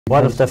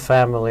What if the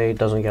family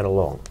doesn't get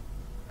along?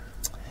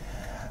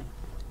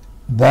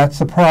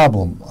 That's a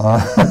problem,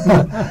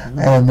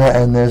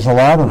 and there's a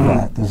lot of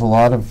that. There's a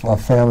lot of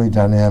family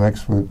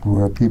dynamics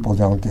where people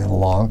don't get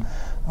along,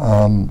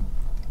 and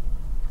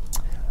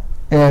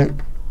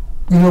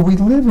you know, we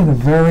live in a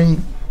very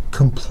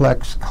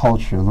complex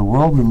culture. The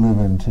world we live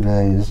in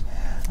today is,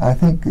 I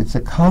think, it's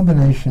a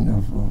combination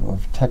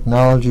of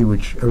technology,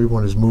 which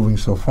everyone is moving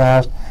so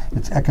fast.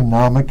 It's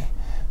economic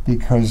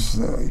because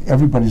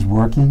everybody's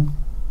working.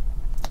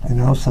 You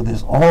know, so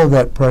there's all of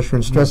that pressure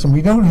and stress, and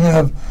we don't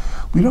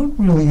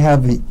really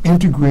have the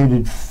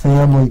integrated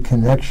family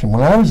connection.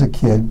 When I was a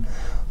kid,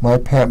 my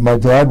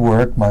dad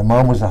worked, my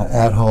mom was an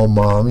at-home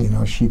mom. You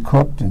know, she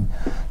cooked, and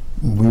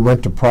we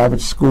went to private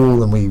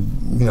school, and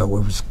it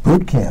was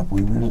boot camp.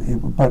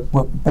 But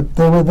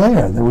they were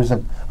there. There was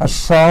a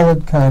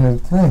solid kind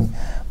of thing.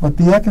 But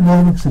the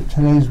economics of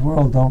today's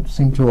world don't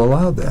seem to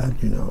allow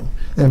that, you know.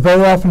 And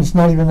very often it's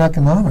not even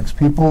economics.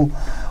 People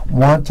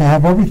want to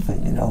have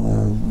everything, you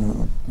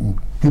know.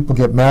 People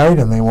get married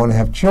and they want to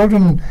have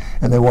children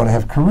and they want to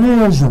have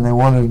careers and they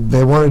want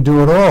to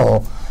do it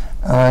all.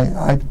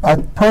 I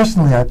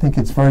personally, I think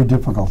it's very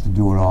difficult to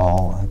do it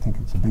all. I think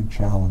it's a big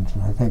challenge,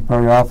 and I think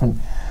very often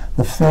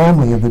the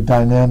family, or the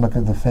dynamic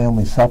of the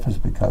family, suffers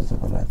because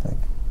of it, I think.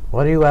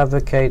 What do you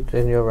advocate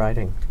in your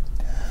writing?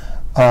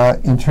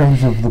 In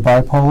terms of the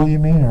bipolar, you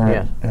mean? Or,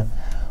 yes.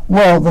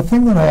 Well, the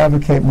thing that I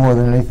advocate more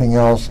than anything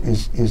else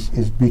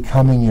is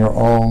becoming your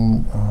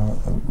own,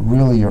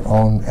 really your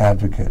own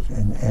advocate.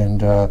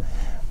 And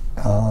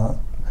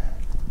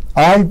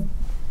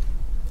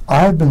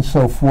I've been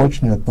so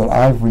fortunate that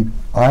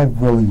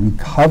I've really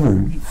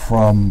recovered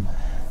from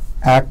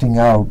acting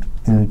out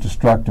in a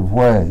destructive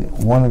way.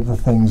 One of the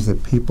things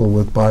that people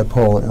with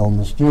bipolar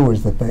illness do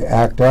is that they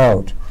act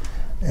out,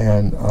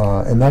 and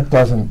that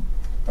doesn't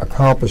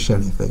accomplish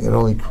anything. It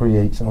only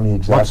creates, only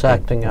exacerbates. What's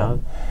acting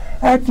out?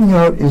 Acting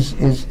out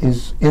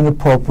is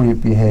inappropriate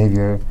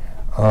behavior,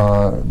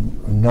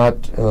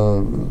 not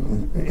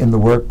in the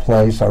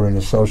workplace or in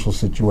a social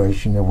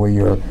situation where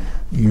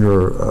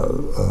you're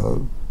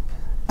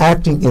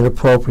acting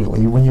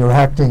inappropriately. When you're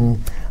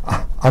acting,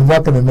 I'm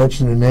not going to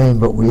mention a name,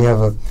 but we have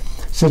a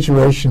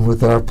situation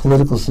with our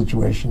political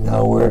situation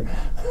now where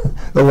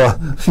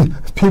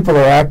people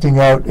are acting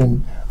out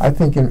in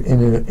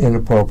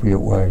inappropriate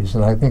ways.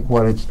 And I think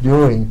what it's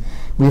doing,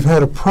 we've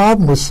had a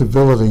problem with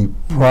civility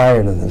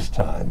prior to this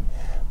time,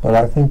 but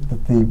I think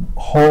that the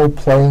whole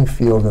playing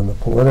field in the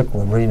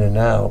political arena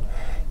now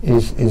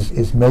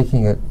is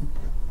making it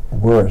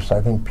worse. I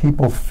think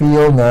people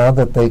feel now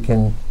that they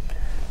can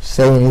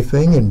say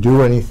anything and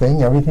do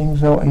anything,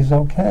 everything's is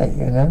okay,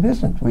 and it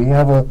isn't. We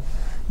have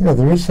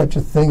there is such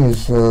a thing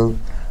as good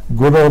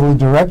orderly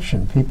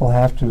direction. People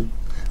have to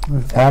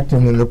act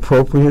in an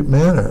appropriate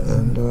manner,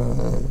 and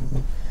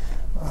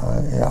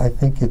I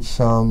think it's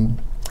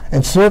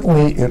and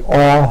certainly it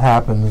all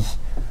happens,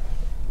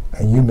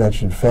 and you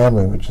mentioned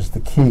family, which is the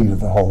key to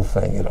the whole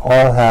thing. It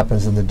all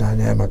happens in the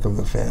dynamic of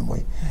the family.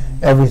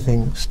 Mm-hmm.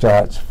 Everything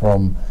starts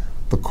from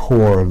the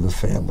core of the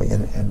family,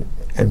 and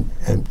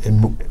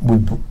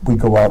we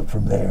go out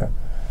from there.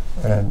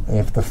 And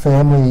if the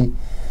family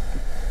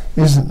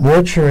isn't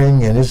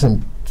nurturing and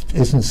isn't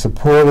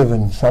supportive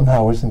and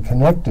somehow isn't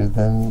connected,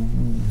 then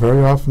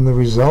very often the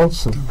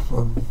results of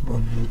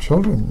the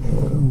children.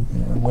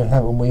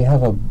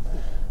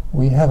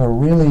 We have a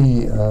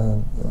really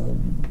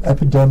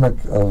epidemic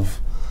of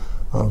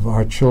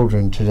our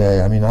children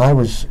today. I mean, I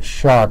was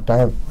shocked.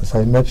 As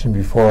I mentioned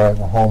before, I have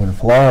a home in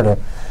Florida,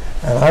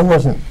 and I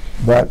wasn't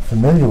that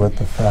familiar with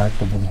the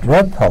fact of the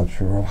drug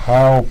culture, of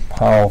how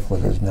powerful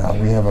it is now.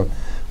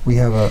 We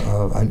have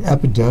an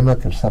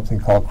epidemic of something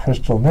called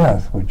crystal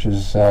meth, which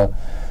is a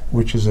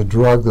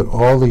drug that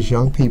all these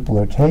young people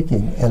are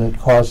taking, and it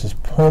causes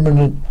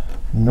permanent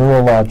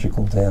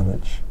neurological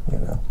damage. You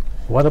know.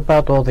 What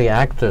about all the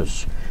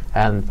actors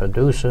and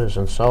producers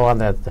and so on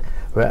that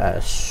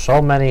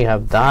so many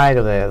have died,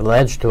 or they're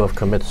alleged to have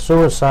committed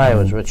suicide? Mm-hmm.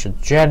 There was Richard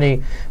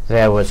Jeni,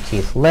 there was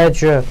Keith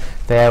Ledger,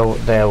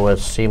 there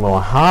was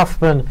Seymour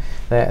Hoffman,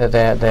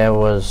 there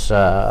was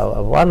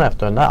one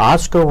after another,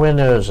 Oscar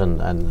winners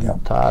and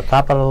yep.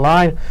 Top of the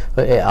line.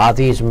 Are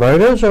these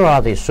murders, or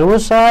are these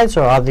suicides,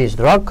 or are these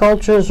drug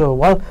cultures, or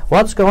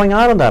what's going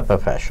on in that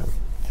profession?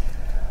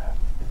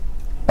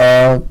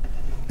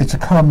 It's a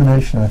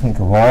combination, I think,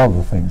 of all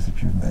the things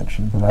that you've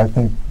mentioned, but I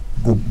think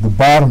the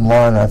bottom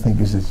line, I think,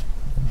 is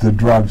the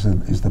drugs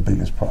is the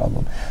biggest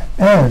problem.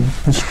 And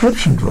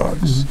prescription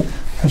drugs.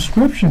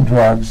 Prescription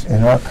drugs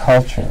in our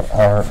culture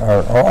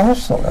are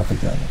also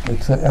epidemic.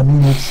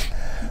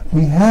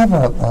 We've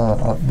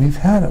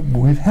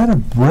had a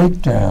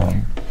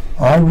breakdown.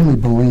 I really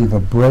believe a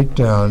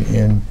breakdown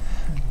in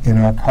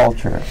our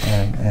culture,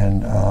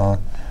 and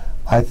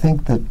I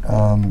think that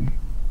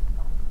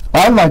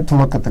I like to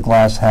look at the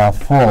glass half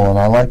full, and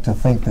I like to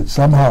think that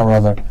somehow or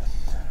other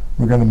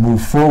we're going to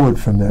move forward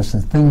from this,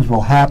 and things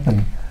will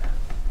happen.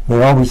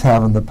 They always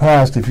have in the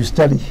past. If you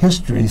study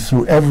history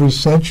through every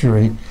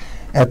century,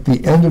 at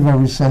the end of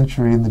every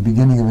century and the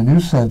beginning of a new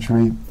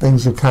century,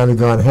 things have kind of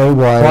gone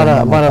haywire.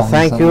 I want to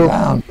thank you,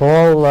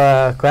 Paul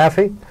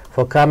Craffey,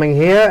 for coming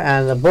here.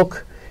 And the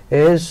book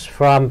is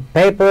From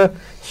Paper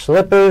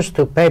Slippers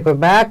to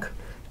Paperback,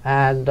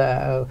 and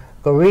go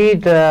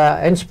read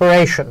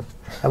Inspiration.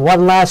 And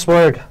one last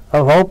word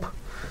of hope.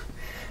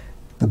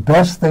 The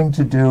best thing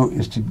to do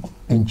is to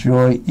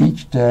enjoy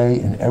each day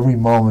and every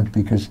moment,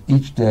 because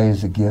each day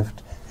is a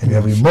gift and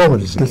every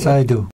moment is a gift. Yes, I do.